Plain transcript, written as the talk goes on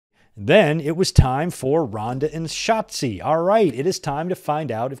Then it was time for Ronda and Shotzi. All right, it is time to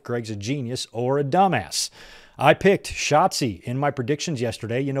find out if Greg's a genius or a dumbass. I picked Shotzi in my predictions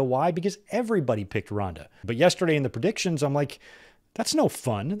yesterday. You know why? Because everybody picked Ronda. But yesterday in the predictions, I'm like, that's no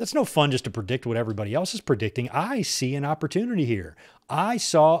fun. That's no fun just to predict what everybody else is predicting. I see an opportunity here. I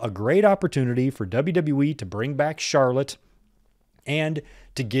saw a great opportunity for WWE to bring back Charlotte and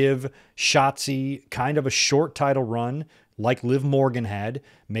to give Shotzi kind of a short title run like Liv Morgan had,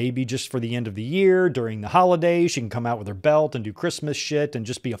 maybe just for the end of the year, during the holidays. She can come out with her belt and do Christmas shit and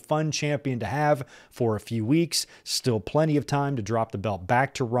just be a fun champion to have for a few weeks. Still plenty of time to drop the belt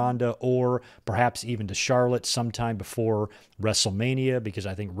back to Ronda or perhaps even to Charlotte sometime before WrestleMania, because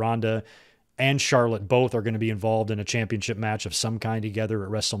I think Ronda and Charlotte both are going to be involved in a championship match of some kind together at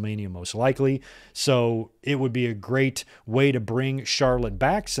WrestleMania, most likely. So it would be a great way to bring Charlotte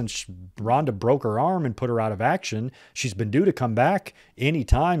back, since Ronda broke her arm and put her out of action. She's been due to come back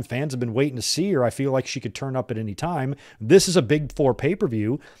anytime. Fans have been waiting to see her. I feel like she could turn up at any time. This is a Big Four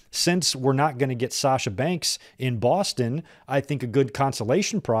pay-per-view. Since we're not going to get Sasha Banks in Boston, I think a good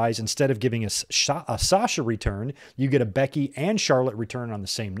consolation prize, instead of giving a Sasha return, you get a Becky and Charlotte return on the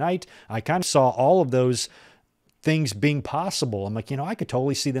same night. I kind of saw all of those things being possible. I'm like, I could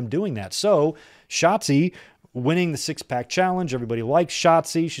totally see them doing that. So Shotzi winning the six-pack challenge. Everybody likes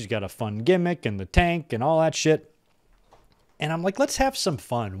Shotzi. She's got a fun gimmick and the tank and all that shit. And I'm like, let's have some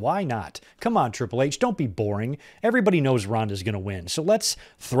fun. Why not? Come on, Triple H, don't be boring. Everybody knows Ronda's going to win. So let's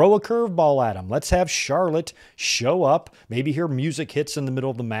throw a curveball at him. Let's have Charlotte show up. Maybe her music hits in the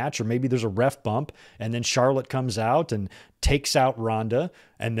middle of the match, or maybe there's a ref bump, and then Charlotte comes out and takes out Ronda,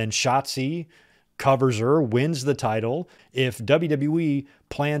 and then Shotzi covers her, wins the title. If WWE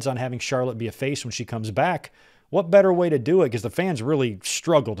plans on having Charlotte be a face when she comes back, what better way to do it? Because the fans really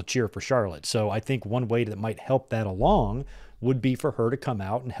struggle to cheer for Charlotte. So I think one way that might help that along would be for her to come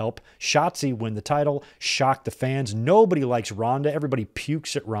out and help Shotzi win the title, shock the fans. Nobody likes Ronda. Everybody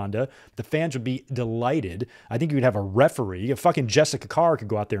pukes at Ronda. The fans would be delighted. I think you could have a referee. Fucking Jessica Carr could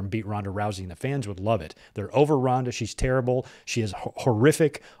go out there and beat Ronda Rousey, and the fans would love it. They're over Ronda. She's terrible. She has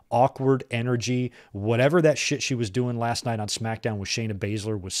horrific, awkward energy. Whatever that shit she was doing last night on SmackDown with Shayna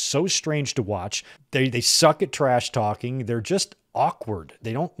Baszler was so strange to watch. They suck at trash talking. They're just awkward.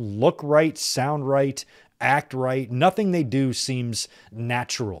 They don't look right, sound right, act right. Nothing they do seems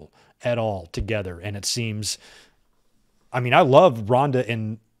natural at all together. And it seems, I love Ronda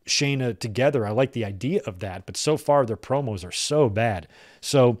and Shayna together. I like the idea of that, but so far their promos are so bad.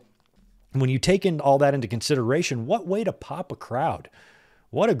 So when you take in all that into consideration, what way to pop a crowd?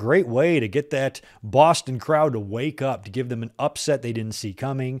 What a great way to get that Boston crowd to wake up, to give them an upset they didn't see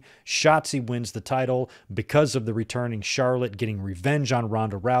coming. Shotzi wins the title because of the returning Charlotte getting revenge on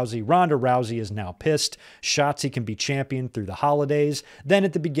Ronda Rousey. Ronda Rousey is now pissed. Shotzi can be champion through the holidays. Then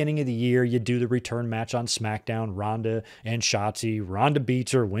at the beginning of the year, you do the return match on SmackDown, Ronda and Shotzi. Ronda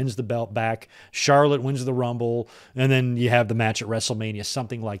beats her, wins the belt back. Charlotte wins the Rumble. And then you have the match at WrestleMania,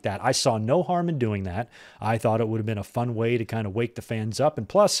 something like that. I saw no harm in doing that. I thought it would have been a fun way to kind of wake the fans up. And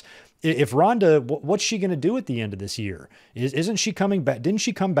plus, if Ronda, what's she going to do at the end of this year? Isn't she coming back? Didn't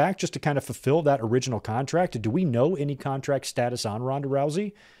she come back just to kind of fulfill that original contract? Do we know any contract status on Ronda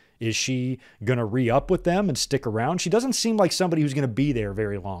Rousey? Is she going to re-up with them and stick around? She doesn't seem like somebody who's going to be there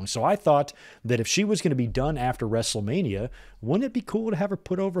very long. So I thought that if she was going to be done after WrestleMania, wouldn't it be cool to have her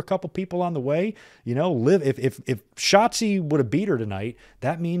put over a couple people on the way? If Shotzi would have beat her tonight,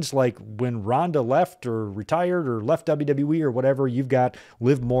 that means like when Ronda left or retired or left WWE or whatever, you've got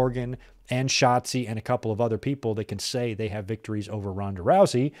Liv Morgan and Shotzi and a couple of other people that can say they have victories over Ronda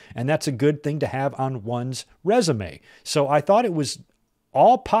Rousey. And that's a good thing to have on one's resume. So I thought it was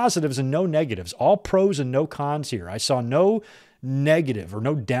all positives and no negatives, all pros and no cons here. I saw no negative or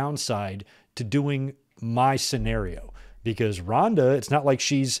no downside to doing my scenario, because Ronda, it's not like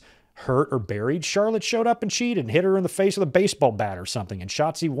she's hurt or buried. Charlotte showed up and cheated and hit her in the face with a baseball bat or something, and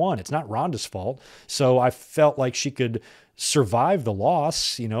Shotzi won. It's not Ronda's fault. So I felt like she could survive the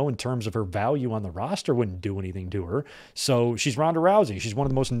loss, in terms of her value on the roster, wouldn't do anything to her. So she's Ronda Rousey. She's one of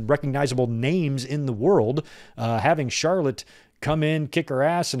the most recognizable names in the world. Having Charlotte come in, kick her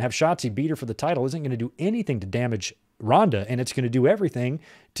ass, and have Shotzi beat her for the title isn't going to do anything to damage Ronda, and it's going to do everything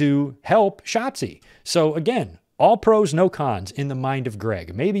to help Shotzi. So again, all pros, no cons in the mind of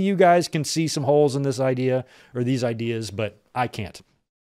Greg. Maybe you guys can see some holes in this idea or these ideas, but I can't.